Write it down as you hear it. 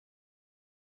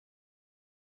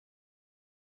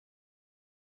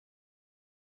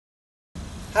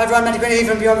Hi everyone, Matty Green here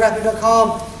from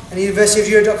BeyondGrappling.com and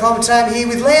universityofjudo.com. Today I'm here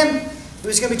with Liam,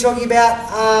 who's going to be talking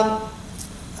about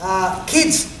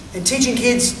kids and teaching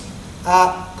kids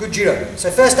good judo.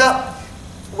 So first up,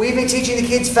 we've been teaching the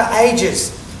kids for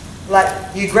ages.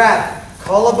 Like you grab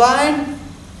collarbone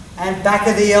and back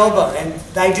of the elbow, and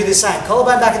they do the same.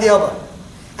 Collarbone, back of the elbow.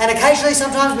 And occasionally,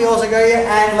 sometimes we also go here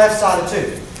and left-sided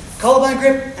too. Collarbone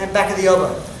grip and back of the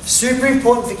elbow. Super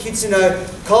important for kids to know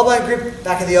collarbone grip,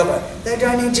 back of the elbow. They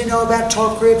don't need to know about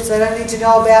top grips, they don't need to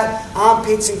know about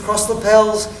armpits and cross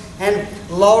lapels and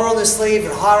lower on the sleeve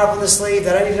and higher up on the sleeve.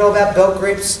 They don't need to know about belt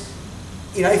grips.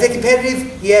 You know, if they're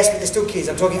competitive, yes, but they're still kids.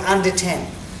 I'm talking under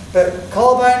 10. But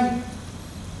collarbone,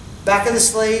 back of the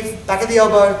sleeve, back of the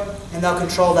elbow, and they'll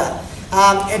control that.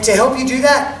 And to help you do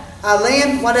that,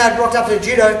 Liam, one day I walked up to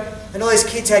judo and all these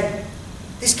kids had,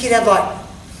 this kid had like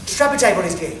strapper tape on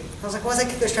his gi. I was like, why has that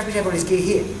kid got strapper tape on his gi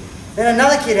here? Then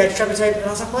another kid had strapper tape, and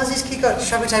I was like, why has this kid got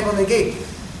strapper tape on their gi?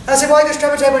 And I said, why you got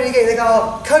strapper tape on your gi? They go,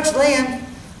 oh, Coach Liam,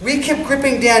 we kept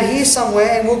gripping down here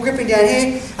somewhere, and we're gripping down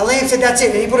here. And Liam said, that's it.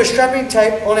 And he put a strapping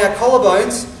tape on our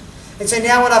collarbones. And so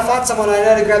now when I fight someone, I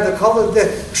know to grab the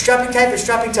strapping tape and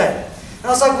strapping tape. And I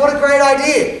was like, what a great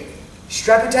idea.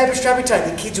 Strapping tape and strapping tape.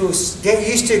 The kids will get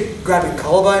used to grabbing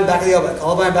collarbone, back of the elbow,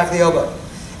 collarbone, back of the elbow.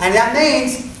 And that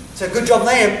means, so good job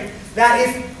Liam, that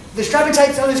if the strapping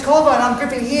tape's on his collarbone, I'm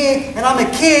gripping here, and I'm a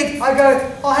kid, I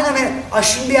go, oh, hang on a minute, I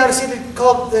shouldn't be able to see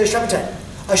the strapping tape.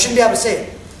 I shouldn't be able to see it,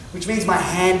 which means my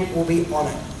hand will be on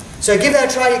it. So give that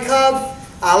a try, your cub.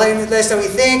 Let us know what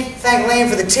you think. Thank Liam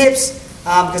for the tips,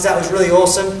 because that was really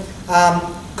awesome.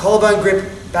 Collarbone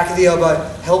grip, back of the elbow,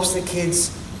 helps the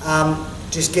kids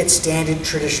just get standard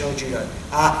traditional judo.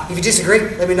 If you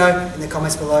disagree, let me know in the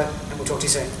comments below, and we'll talk to you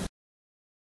soon.